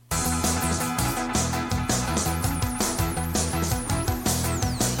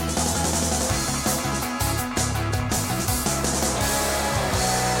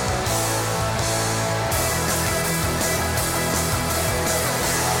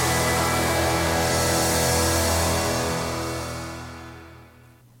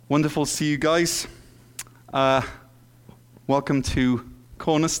Wonderful to see you guys. Welcome to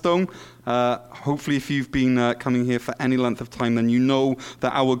Cornerstone. Hopefully if you've been coming here for any length of time, then you know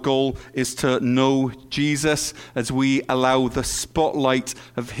that our goal is to know Jesus as we allow the spotlight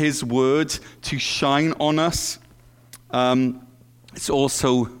of his word to shine on us. It's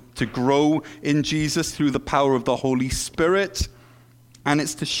also to grow in Jesus through the power of the Holy Spirit. And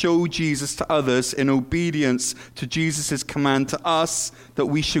it's to show Jesus to others in obedience to Jesus' command to us that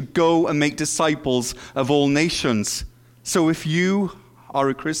we should go and make disciples of all nations. So if you are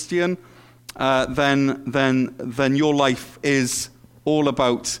a Christian, then your life is all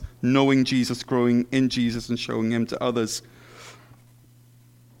about knowing Jesus, growing in Jesus, and showing him to others.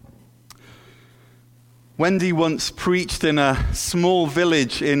 Wendy once preached in a small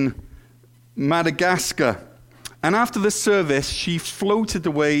village in Madagascar. And after the service, she floated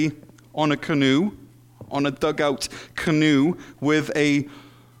away on a canoe, on a dugout canoe, with a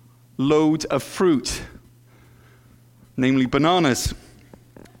load of fruit, namely bananas.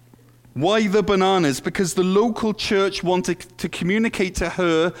 Why the bananas? Because the local church wanted to communicate to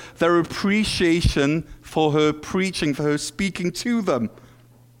her their appreciation for her preaching, for her speaking to them.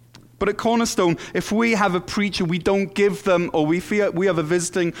 But at Cornerstone, if we have a preacher, we don't give them, or we have a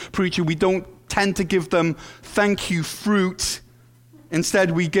visiting preacher, we don't tend to give them thank you fruit.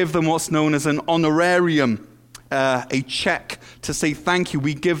 Instead, we give them what's known as an honorarium, a check to say thank you.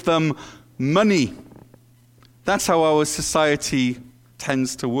 We give them money. That's how our society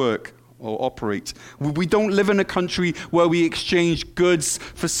tends to work or operate. We don't live in a country where we exchange goods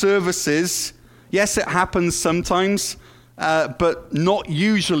for services. Yes, it happens sometimes, but not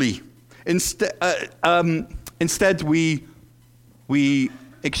usually. Instead, we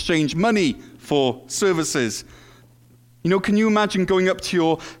exchange money for services. You know, can you imagine going up to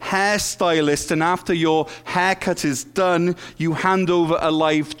your hairstylist and after your haircut is done, you hand over a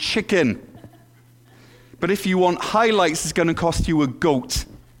live chicken? But if you want highlights, it's going to cost you a goat.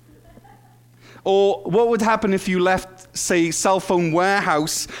 Or what would happen if you left, say, Cell Phone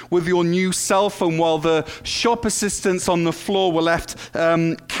Warehouse with your new cell phone while the shop assistants on the floor were left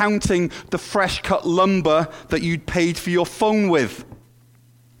counting the fresh cut lumber that you'd paid for your phone with?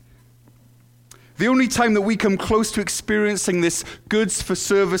 The only time that we come close to experiencing this goods for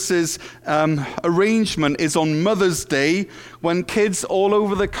services arrangement is on Mother's Day, when kids all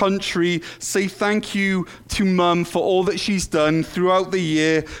over the country say thank you to Mum for all that she's done throughout the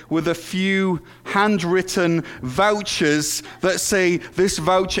year with a few handwritten vouchers that say this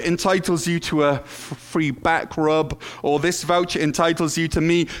voucher entitles you to a free back rub, or this voucher entitles you to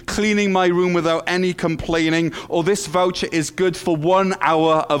me cleaning my room without any complaining, or this voucher is good for 1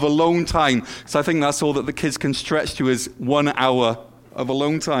 hour of alone time. So I think that's all that the kids can stretch to is 1 hour of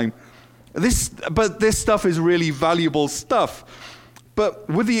alone time. But this stuff is really valuable stuff. But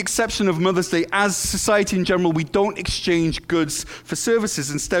with the exception of Mother's Day, as society in general, we don't exchange goods for services.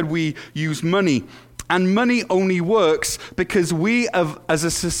 Instead, we use money. And money only works because we, as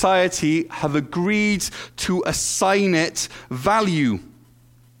a society, have agreed to assign it value.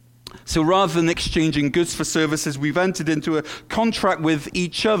 So rather than exchanging goods for services, we've entered into a contract with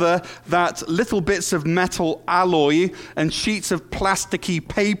each other that little bits of metal alloy and sheets of plasticky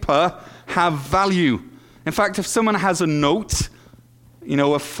paper have value. In fact, if someone has a note, you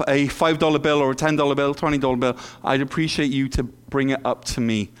know, a $5 bill or a $10 bill, $20 bill, I'd appreciate you to bring it up to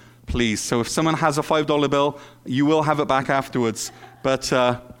me, please. So if someone has a $5 bill, you will have it back afterwards. But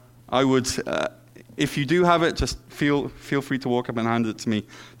I would... if you do have it, just feel free to walk up and hand it to me.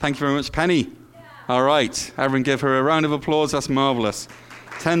 Thank you very much. Penny. Yeah. All right. Everyone give her a round of applause. That's marvelous.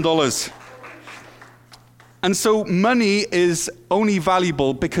 $10. And so money is only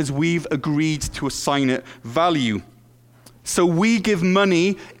valuable because we've agreed to assign it value. So we give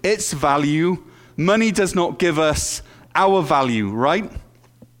money its value. Money does not give us our value, right?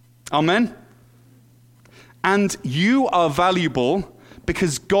 Amen? And you are valuable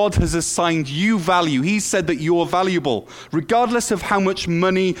because God has assigned you value. He said that you're valuable. Regardless of how much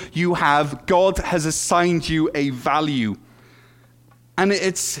money you have, God has assigned you a value. And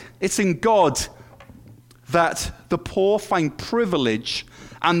it's in God that the poor find privilege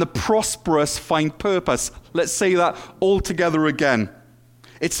and the prosperous find purpose. Let's say that all together again.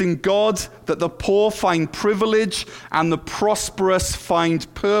 It's in God that the poor find privilege and the prosperous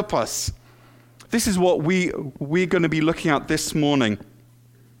find purpose. This is what we're going to be looking at this morning.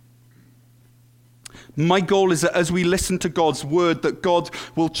 My goal is that as we listen to God's word, that God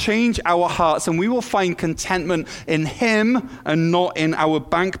will change our hearts and we will find contentment in him and not in our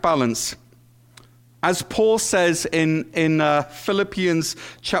bank balance. As Paul says in Philippians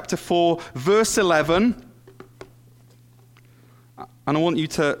chapter 4, verse 11, And I want you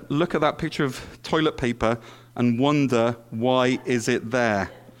to look at that picture of toilet paper and wonder, why is it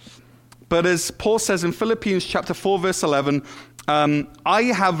there? But as Paul says in Philippians chapter 4, verse 11, I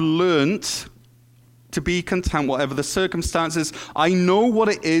have learnt to be content whatever the circumstances. I know what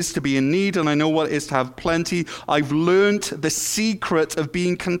it is to be in need, and I know what it is to have plenty. I've learnt the secret of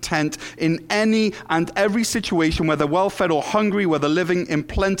being content in any and every situation, whether well-fed or hungry, whether living in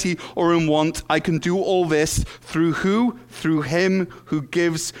plenty or in want. I can do all this through who? Through him who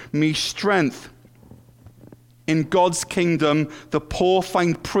gives me strength. In God's kingdom, the poor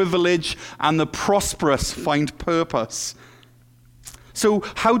find privilege and the prosperous find purpose. So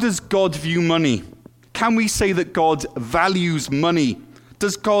how does God view money? Can we say that God values money?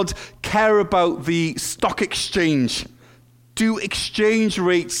 Does God care about the stock exchange? Do exchange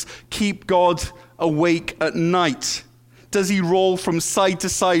rates keep God awake at night? Does he roll from side to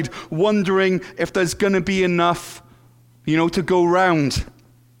side, wondering if there's going to be enough, to go round?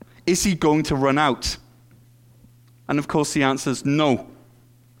 Is he going to run out? And of course the answer is no.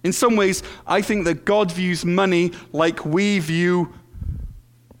 In some ways, I think that God views money like we view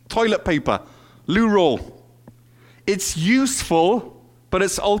toilet paper, loo roll. It's useful, but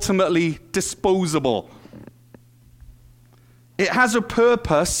it's ultimately disposable. It has a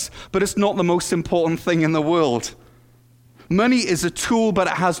purpose, but it's not the most important thing in the world. Money is a tool, but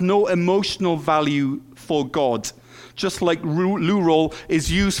it has no emotional value for God. Just like loo roll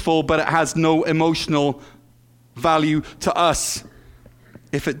is useful, but it has no emotional value to us.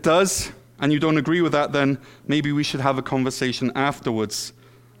 If it does, and you don't agree with that, then maybe we should have a conversation afterwards.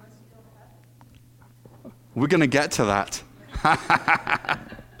 We're going to get to that.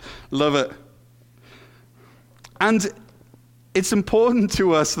 Love it. And it's important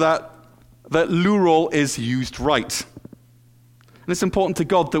to us that loo roll is used right. And it's important to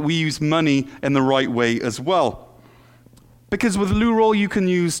God that we use money in the right way as well. Because with loo roll, you can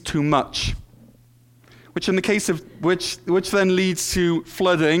use too much, which in the case of which then leads to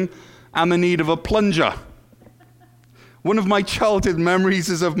flooding and the need of a plunger. One of my childhood memories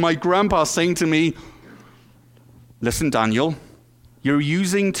is of my grandpa saying to me, "Listen, Daniel, you're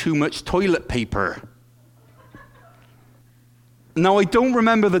using too much toilet paper." Now, I don't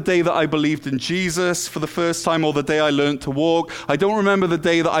remember the day that I believed in Jesus for the first time or the day I learned to walk. I don't remember the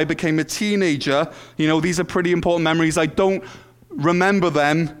day that I became a teenager. These are pretty important memories. I don't remember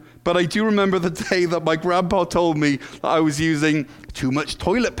them. But I do remember the day that my grandpa told me that I was using too much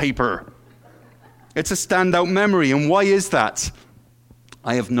toilet paper. It's a standout memory. And why is that?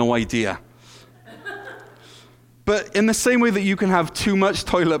 I have no idea. But in the same way that you can have too much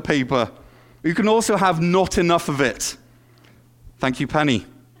toilet paper, you can also have not enough of it. Thank you, Penny.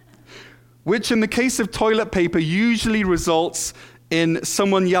 Which in the case of toilet paper usually results in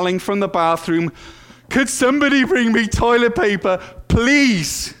someone yelling from the bathroom, "Could somebody bring me toilet paper,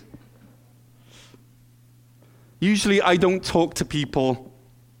 please?" Usually I don't talk to people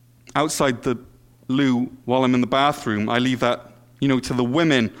outside the loo while I'm in the bathroom. I leave that, to the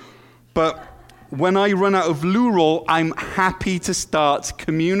women. But when I run out of loo roll, I'm happy to start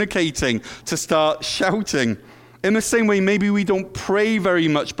communicating, to start shouting. In the same way, maybe we don't pray very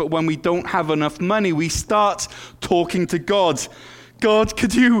much, but when we don't have enough money, we start talking to God. "God,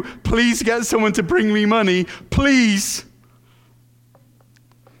 could you please get someone to bring me money? Please."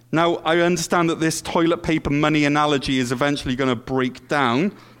 Now, I understand that this toilet paper money analogy is eventually going to break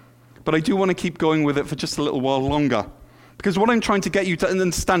down, but I do want to keep going with it for just a little while longer. Because what I'm trying to get you to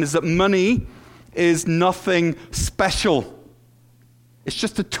understand is that money is nothing special. It's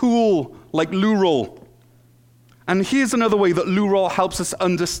just a tool like loo roll. And here's another way that loo roll helps us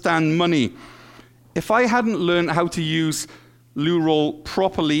understand money. If I hadn't learned how to use loo roll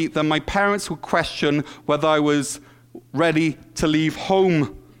properly, then my parents would question whether I was ready to leave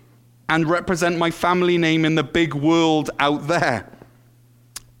home and represent my family name in the big world out there.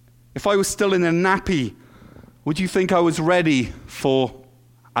 If I was still in a nappy, would you think I was ready for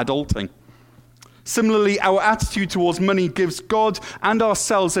adulting? Similarly, our attitude towards money gives God and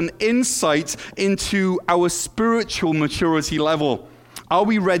ourselves an insight into our spiritual maturity level. Are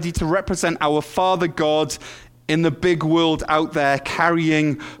we ready to represent our Father God in the big world out there,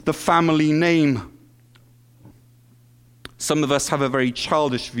 carrying the family name? Some of us have a very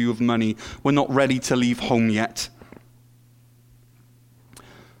childish view of money. We're not ready to leave home yet.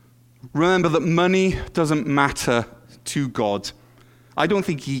 Remember that money doesn't matter to God. I don't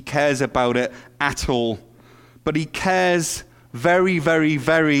think he cares about it at all. But he cares very, very,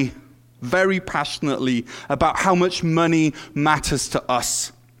 very, very passionately about how much money matters to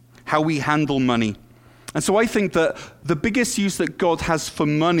us, how we handle money. And so I think that the biggest use that God has for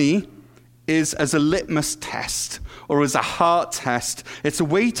money is as a litmus test or as a heart test. It's a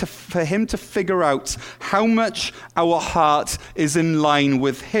way for him to figure out how much our heart is in line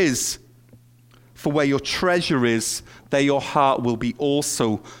with his. For where your treasure is, there your heart will be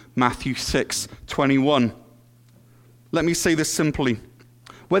also. Matthew 6:21. Let me say this simply.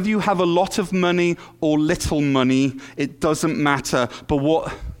 Whether you have a lot of money or little money, it doesn't matter. But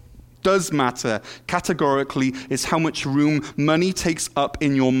what does matter categorically is how much room money takes up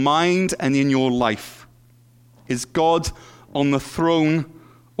in your mind and in your life. Is God on the throne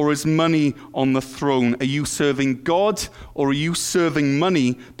or is money on the throne? Are you serving God or are you serving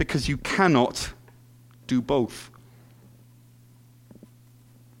money? Because you cannot do both.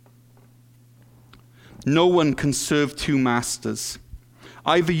 No one can serve two masters.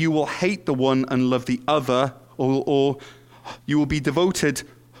 Either you will hate the one and love the other, or you will be devoted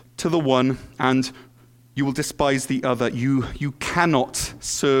to the one and you will despise the other. You cannot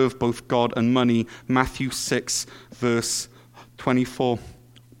serve both God and money. Matthew 6, verse 24.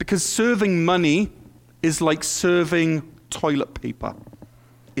 Because serving money is like serving toilet paper.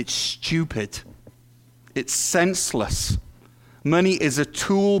 It's stupid. It's senseless. Money is a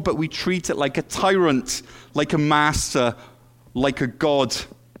tool, but we treat it like a tyrant, like a master, like a god.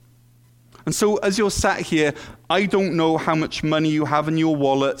 And so as you're sat here, I don't know how much money you have in your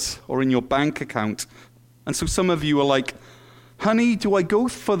wallet or in your bank account. And so some of you are like, honey, do I go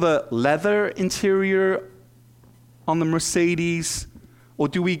for the leather interior on the Mercedes? Or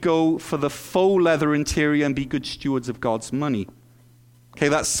do we go for the faux leather interior and be good stewards of God's money? Okay,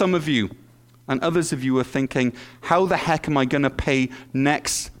 that's some of you. And others of you are thinking, how the heck am I going to pay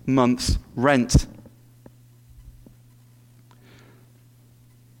next month's rent?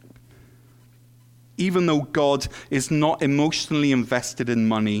 Even though God is not emotionally invested in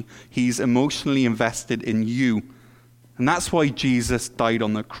money, he's emotionally invested in you. And that's why Jesus died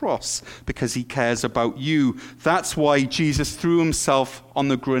on the cross, because he cares about you. That's why Jesus threw himself on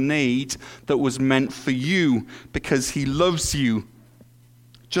the grenade that was meant for you, because he loves you.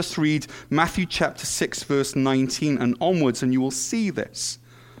 Just read Matthew chapter 6, verse 19 and onwards, and you will see this.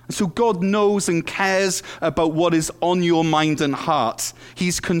 So God knows and cares about what is on your mind and heart.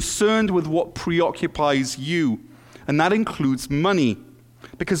 He's concerned with what preoccupies you, and that includes money.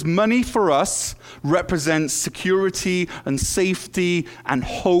 Because money for us represents security and safety and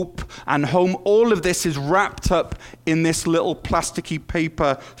hope and home. All of this is wrapped up in this little plasticky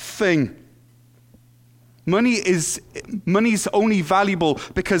paper thing. Money's only valuable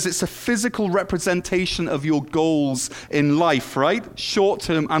because it's a physical representation of your goals in life, right?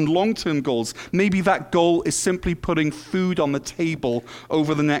 Short-term and long-term goals. Maybe that goal is simply putting food on the table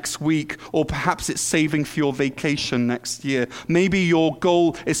over the next week, or perhaps it's saving for your vacation next year. Maybe your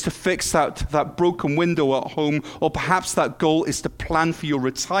goal is to fix that broken window at home, or perhaps that goal is to plan for your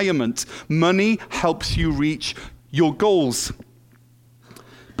retirement. Money helps you reach your goals.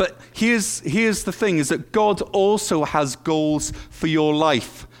 But here's the thing, is that God also has goals for your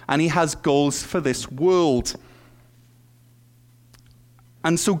life, and he has goals for this world.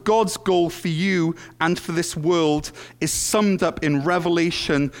 And so God's goal for you and for this world is summed up in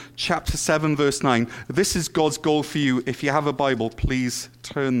Revelation chapter 7, verse 9. This is God's goal for you. If you have a Bible, please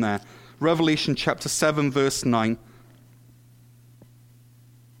turn there. Revelation chapter 7, verse 9.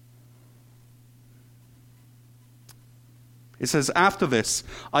 It says, after this,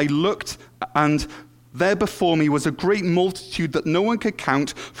 I looked, and there before me was a great multitude that no one could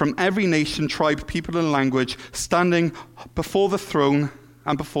count, from every nation, tribe, people, and language, standing before the throne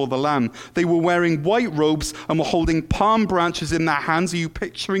and before the Lamb. They were wearing white robes and were holding palm branches in their hands. Are you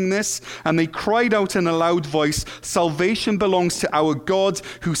picturing this? And they cried out in a loud voice, salvation belongs to our God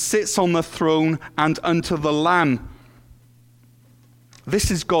who sits on the throne and unto the Lamb. This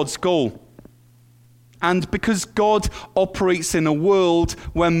is God's goal. And because God operates in a world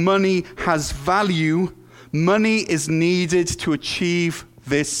where money has value, money is needed to achieve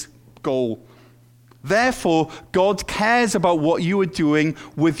this goal. Therefore, God cares about what you are doing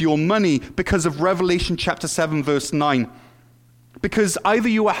with your money because of Revelation chapter 7, verse 9. Because either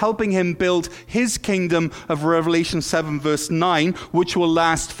you are helping him build his kingdom of Revelation 7 verse 9, which will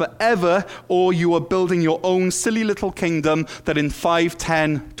last forever, or you are building your own silly little kingdom that in 5,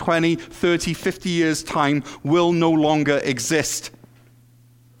 10, 20, 30, 50 years' time will no longer exist.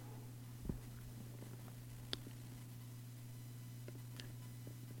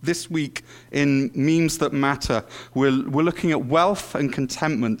 This week in Memes That Matter, we're looking at wealth and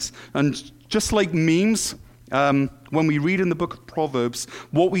contentment. And just like memes, when we read in the book of Proverbs,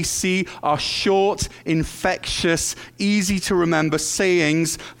 what we see are short, infectious, easy to remember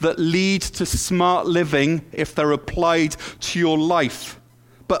sayings that lead to smart living if they're applied to your life.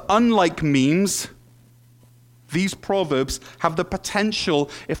 But unlike memes, these proverbs have the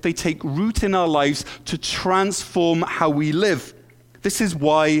potential, if they take root in our lives, to transform how we live. This is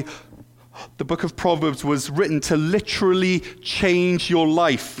why the book of Proverbs was written, to literally change your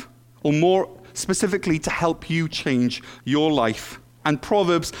life, or more specifically, to help you change your life. And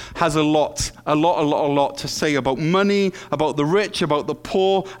Proverbs has a lot to say about money, about the rich, about the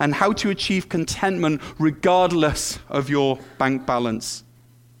poor, and how to achieve contentment regardless of your bank balance.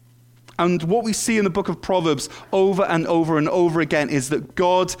 And what we see in the book of Proverbs over and over and over again is that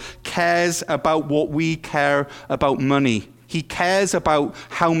God cares about what we care about money. He cares about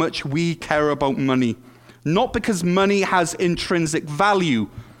how much we care about money. Not because money has intrinsic value,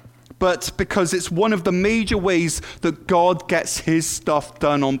 but because it's one of the major ways that God gets his stuff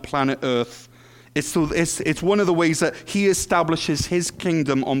done on planet Earth. It's one of the ways that he establishes his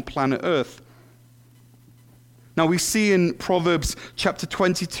kingdom on planet Earth. Now we see in Proverbs chapter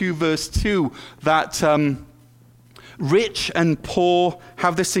 22, verse 2, that rich and poor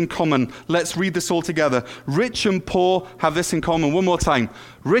have this in common. Let's read this all together. Rich and poor have this in common. One more time.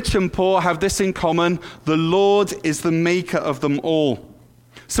 Rich and poor have this in common. The Lord is the maker of them all.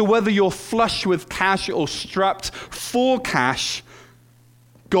 So whether you're flush with cash or strapped for cash,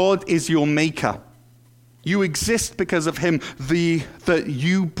 God is your maker. You exist because of him. That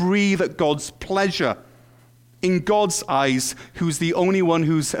you breathe at God's pleasure. In God's eyes, who's the only one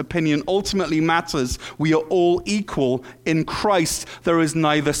whose opinion ultimately matters, we are all equal. In Christ, there is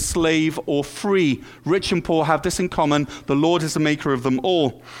neither slave or free. Rich and poor have this in common. The Lord is the maker of them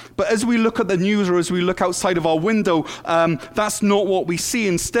all. But as we look at the news, or as we look outside of our window, that's not what we see.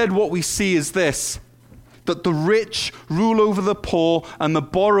 Instead, what we see is this: that the rich rule over the poor and the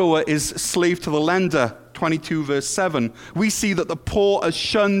borrower is slave to the lender. 22 verse 7. We see that the poor are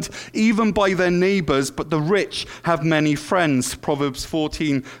shunned even by their neighbors, but the rich have many friends. Proverbs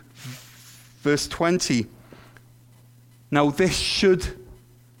 14 verse 20. Now this should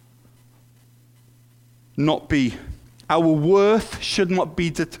not be. Our worth should not be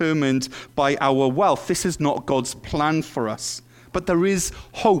determined by our wealth. This is not God's plan for us. But there is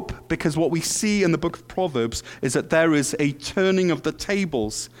hope, because what we see in the book of Proverbs is that there is a turning of the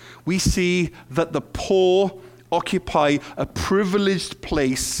tables. We see that the poor occupy a privileged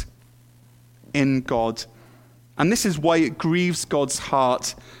place in God. And this is why it grieves God's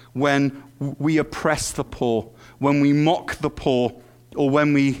heart when we oppress the poor, when we mock the poor, or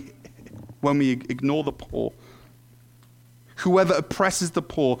when we ignore the poor. Whoever oppresses the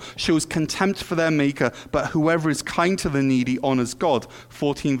poor shows contempt for their maker, but whoever is kind to the needy honors God.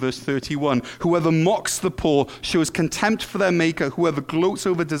 14 verse 31. Whoever mocks the poor shows contempt for their maker. Whoever gloats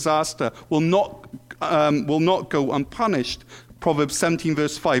over disaster will not go unpunished. Proverbs 17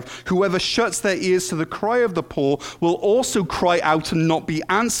 verse 5. Whoever shuts their ears to the cry of the poor will also cry out and not be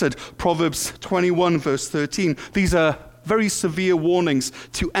answered. Proverbs 21 verse 13. These are very severe warnings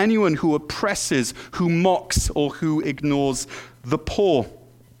to anyone who oppresses, who mocks, or who ignores the poor.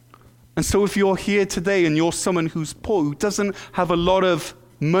 And so if you're here today and you're someone who's poor, who doesn't have a lot of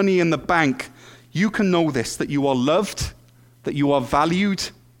money in the bank, you can know this: that you are loved, that you are valued,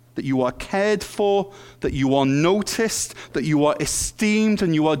 that you are cared for, that you are noticed, that you are esteemed,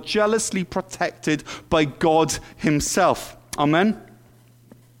 and you are jealously protected by God himself. Amen?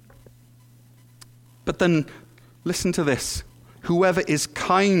 But then, listen to this. Whoever is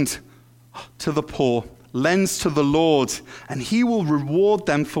kind to the poor lends to the Lord, and he will reward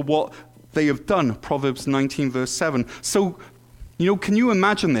them for what they have done. Proverbs 19 verse 7. So, can you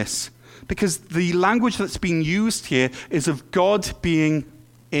imagine this? Because the language that's being used here is of God being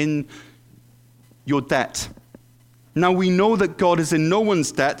in your debt. Now we know that God is in no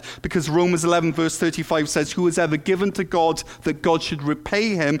one's debt, because Romans 11 verse 35 says, who has ever given to God that God should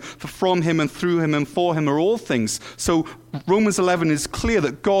repay him, for from him and through him and for him are all things. So Romans 11 is clear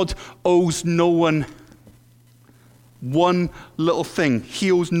that God owes no one one little thing.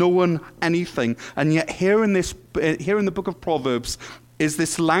 He owes no one anything. And yet here in the book of Proverbs is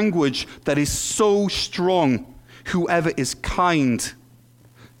this language that is so strong. Whoever is kind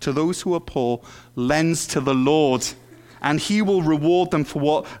to those who are poor lends to the Lord, and he will reward them for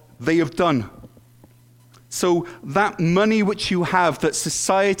what they have done. So that money which you have, that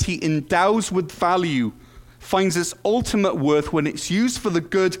society endows with value, finds its ultimate worth when it's used for the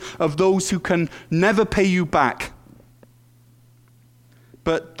good of those who can never pay you back.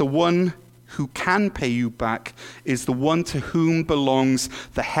 But the one who can pay you back is the one to whom belongs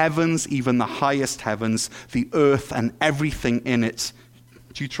the heavens, even the highest heavens, the earth and everything in it.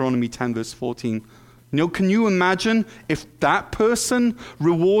 Deuteronomy 10 verse 14. Can you imagine if that person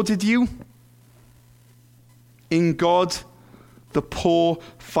rewarded you? In God, The poor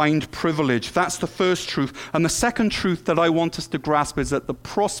find privilege. That's the first truth. And the second truth that I want us to grasp is that the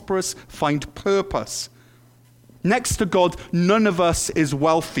prosperous find purpose. Next to God, none of us is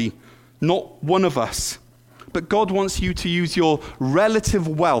wealthy. Not one of us. But God wants you to use your relative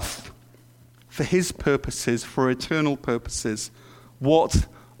wealth for his purposes, for eternal purposes. What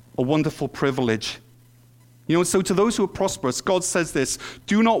a wonderful privilege. So to those who are prosperous, God says this: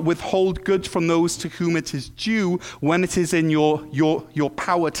 do not withhold good from those to whom it is due when it is in your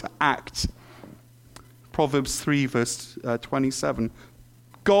power to act. Proverbs 3, verse 27.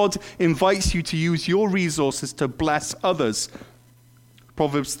 God invites you to use your resources to bless others.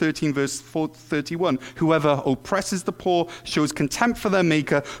 Proverbs 13, verse 31. Whoever oppresses the poor shows contempt for their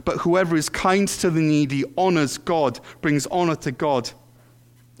maker, but whoever is kind to the needy honors God, brings honor to God.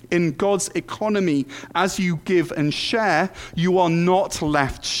 In God's economy, as you give and share, you are not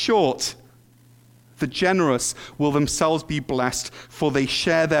left short. The generous will themselves be blessed, for they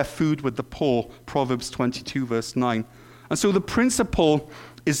share their food with the poor. Proverbs 22, verse 9. And so the principle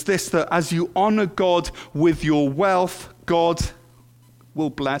is this, that as you honor God with your wealth, God will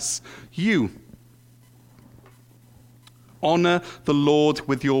bless you. Honor the Lord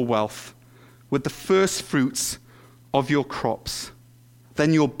with your wealth, with the first fruits of your crops.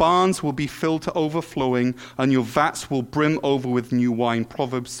 Then your barns will be filled to overflowing, and your vats will brim over with new wine.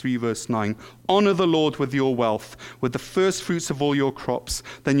 Proverbs 3, verse 9. Honor the Lord with your wealth, with the first fruits of all your crops.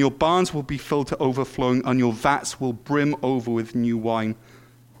 Then your barns will be filled to overflowing, and your vats will brim over with new wine.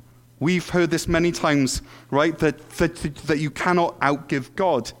 We've heard this many times, right? That you cannot outgive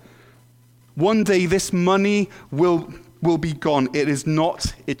God. One day this money will be gone. It is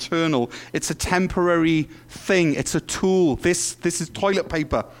not eternal. It's a temporary thing. It's a tool. This is toilet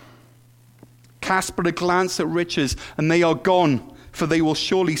paper. Cast but a glance at riches, and they are gone, for they will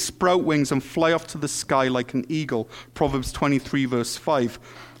surely sprout wings and fly off to the sky like an eagle. Proverbs 23, verse 5.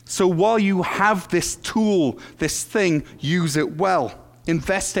 So while you have this tool, this thing, use it well.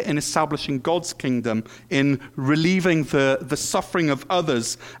 Invest it in establishing God's kingdom, in relieving the suffering of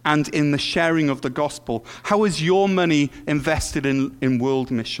others, and in the sharing of the gospel. How is your money invested in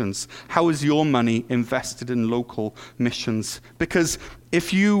world missions? How is your money invested in local missions? Because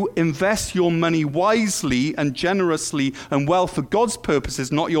if you invest your money wisely and generously and well for God's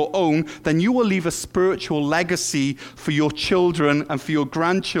purposes, not your own, then you will leave a spiritual legacy for your children and for your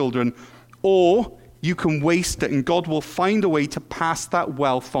grandchildren. Or you can waste it, and God will find a way to pass that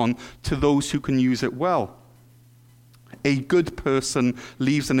wealth on to those who can use it well. A good person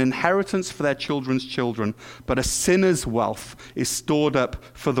leaves an inheritance for their children's children, but a sinner's wealth is stored up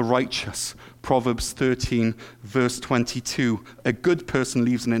for the righteous. Proverbs 13, verse 22. A good person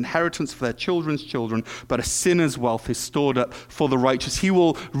leaves an inheritance for their children's children, but a sinner's wealth is stored up for the righteous. He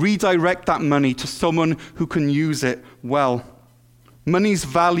will redirect that money to someone who can use it well. Money's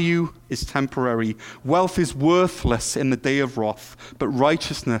value is temporary. Wealth is worthless in the day of wrath, but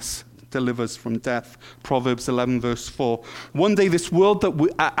righteousness delivers from death. Proverbs 11, verse 4. One day this world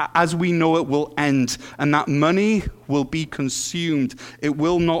as we know it will end, and that money will be consumed. It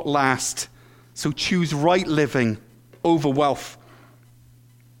will not last. So choose right living over wealth.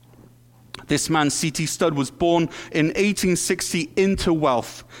 This man, C.T. Studd, was born in 1860 into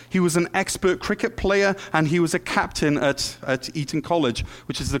wealth. He was an expert cricket player, and he was a captain at Eton College,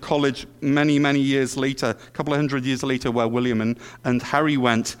 which is the college many, many years later, a couple of hundred years later, where William and Harry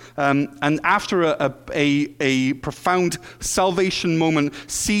went. And after a profound salvation moment,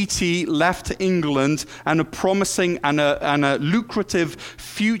 C.T. left England and a promising and a lucrative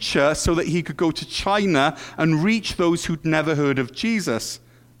future so that he could go to China and reach those who'd never heard of Jesus.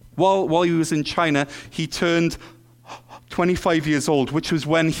 While he was in China, he turned 25 years old, which was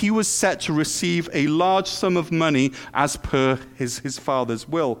when he was set to receive a large sum of money as per his father's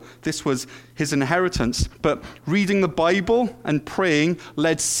will. This was his inheritance. But reading the Bible and praying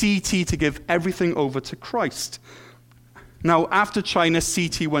led C.T. to give everything over to Christ. Now, after China,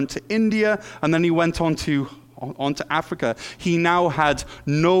 C.T. went to India, and then he went on to Africa. He now had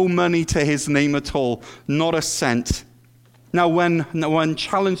no money to his name at all, not a cent. Now, when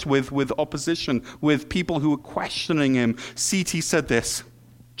challenged with opposition, with people who were questioning him, C.T. said this: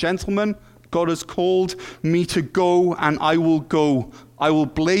 "Gentlemen, God has called me to go, and I will go. I will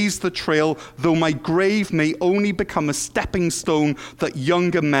blaze the trail, though my grave may only become a stepping stone that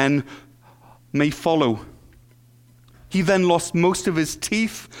younger men may follow." He then lost most of his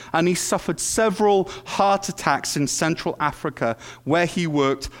teeth, and he suffered several heart attacks in Central Africa, where he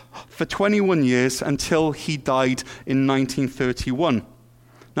worked for 21 years until he died in 1931.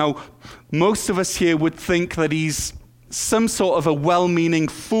 Now, most of us here would think that he's some sort of a well-meaning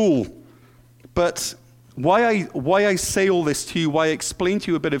fool, but Why I say all this to you, why I explain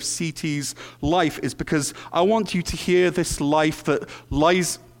to you a bit of CT's life, is because I want you to hear this life that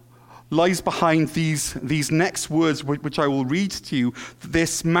lies behind these next words, which I will read to you.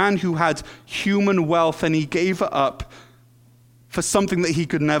 This man who had human wealth and he gave it up for something that he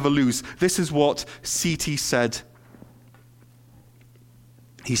could never lose. This is what CT said.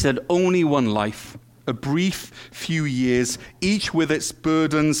 He said, only one life, a brief few years, each with its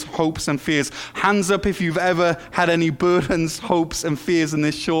burdens, hopes, and fears. Hands up if you've ever had any burdens, hopes, and fears in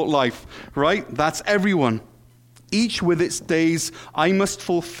this short life, right? That's everyone. Each with its days I must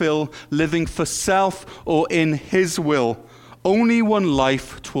fulfill, living for self or in his will. Only one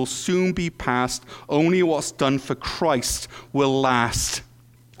life, 'twill soon be past. Only what's done for Christ will last.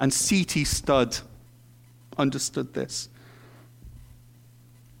 And C.T. Studd understood this.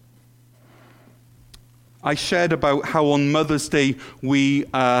 I shared about how on Mother's Day we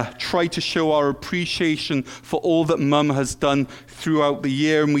try to show our appreciation for all that Mum has done throughout the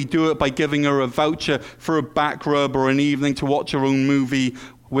year, and we do it by giving her a voucher for a back rub or an evening to watch her own movie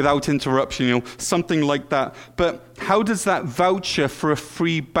without interruption, something like that. But how does that voucher for a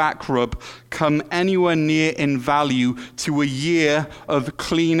free back rub come anywhere near in value to a year of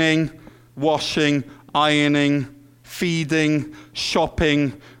cleaning, washing, ironing, feeding,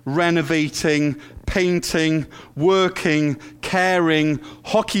 shopping, renovating, painting, working, caring,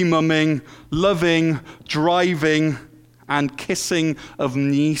 hockey mumming, loving, driving, and kissing of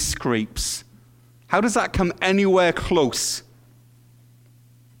knee scrapes? How does that come anywhere close?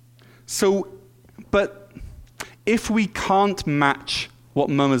 But if we can't match what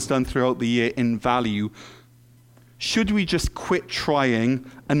Mum has done throughout the year in value, should we just quit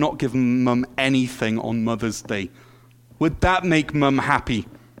trying and not give Mum anything on Mother's Day? Would that make Mum happy?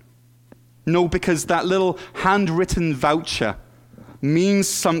 No, because that little handwritten voucher means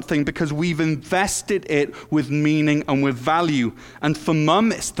something because we've invested it with meaning and with value. And for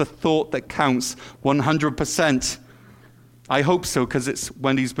Mum, it's the thought that counts 100%. I hope so, because it's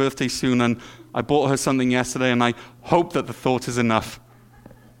Wendy's birthday soon, and I bought her something yesterday, and I hope that the thought is enough.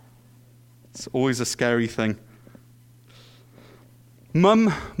 It's always a scary thing.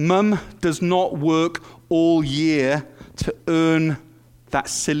 Mum does not work all year to earn that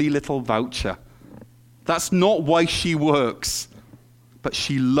silly little voucher. That's not why she works. But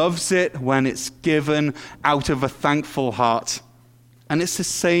she loves it when it's given out of a thankful heart. And it's the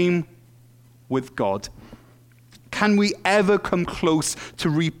same with God. Can we ever come close to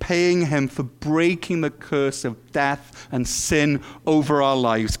repaying him for breaking the curse of death and sin over our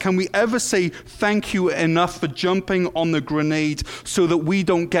lives? Can we ever say thank you enough for jumping on the grenade so that we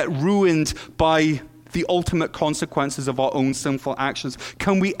don't get ruined by the ultimate consequences of our own sinful actions?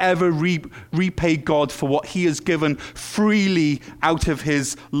 Can we ever repay God for what he has given freely out of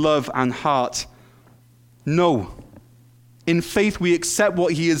his love and heart? No. In faith, we accept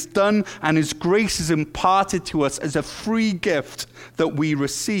what he has done, and his grace is imparted to us as a free gift that we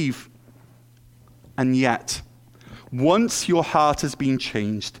receive. And yet, once your heart has been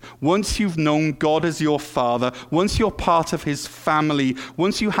changed, once you've known God as your Father, once you're part of his family,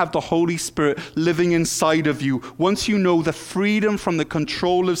 once you have the Holy Spirit living inside of you, once you know the freedom from the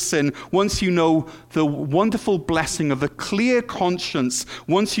control of sin, once you know the wonderful blessing of a clear conscience,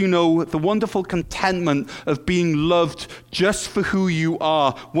 once you know the wonderful contentment of being loved just for who you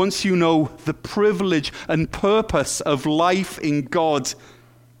are, once you know the privilege and purpose of life in God,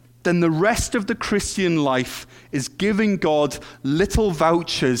 then the rest of the Christian life is giving God little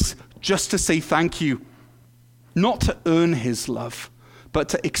vouchers just to say thank you. Not to earn his love, but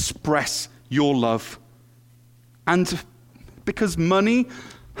to express your love. And because money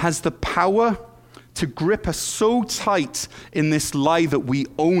has the power to grip us so tight in this lie that we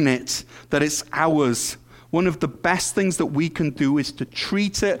own it, that it's ours, one of the best things that we can do is to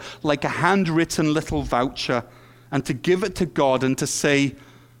treat it like a handwritten little voucher and to give it to God and to say,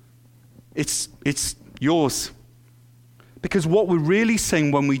 it's yours. Because what we're really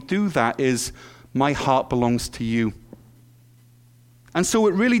saying when we do that is, my heart belongs to you. And so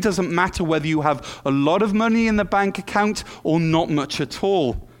it really doesn't matter whether you have a lot of money in the bank account or not much at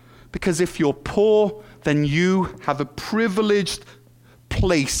all. Because if you're poor, then you have a privileged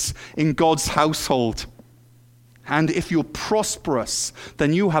place in God's household. And if you're prosperous,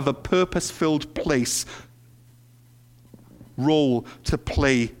 then you have a purpose-filled role to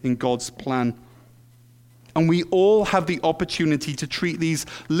play in God's plan. And we all have the opportunity to treat these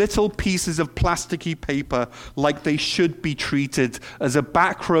little pieces of plasticky paper like they should be treated, as a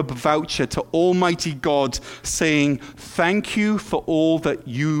back rub voucher to Almighty God, saying, thank you for all that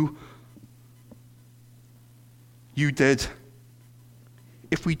you did.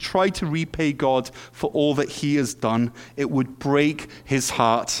 if we tried to repay God for all that he has done, it would break his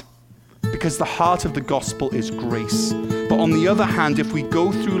heart. Because the heart of the gospel is grace. But on the other hand, if we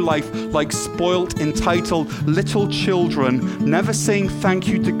go through life like spoilt, entitled little children, never saying thank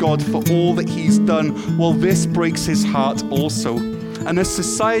you to God for all that he's done, well, this breaks his heart also. And as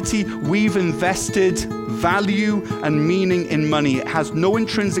society, we've invested value and meaning in money. It has no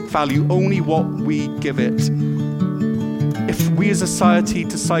intrinsic value, only what we give it. If we as a society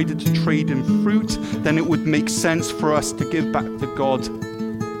decided to trade in fruit, then it would make sense for us to give back to God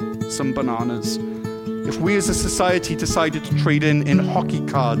some bananas. If we as a society decided to trade in hockey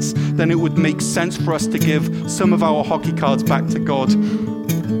cards, then it would make sense for us to give some of our hockey cards back to God.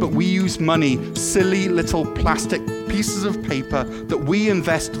 But we use money, silly little plastic pieces of paper that we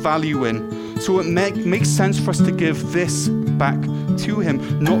invest value in. So it makes sense for us to give this back to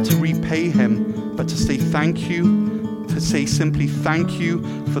him, not to repay him, but to say thank you, to say simply thank you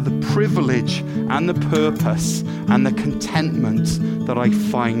for the privilege and the purpose and the contentment that I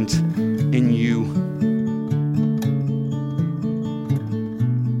find in you.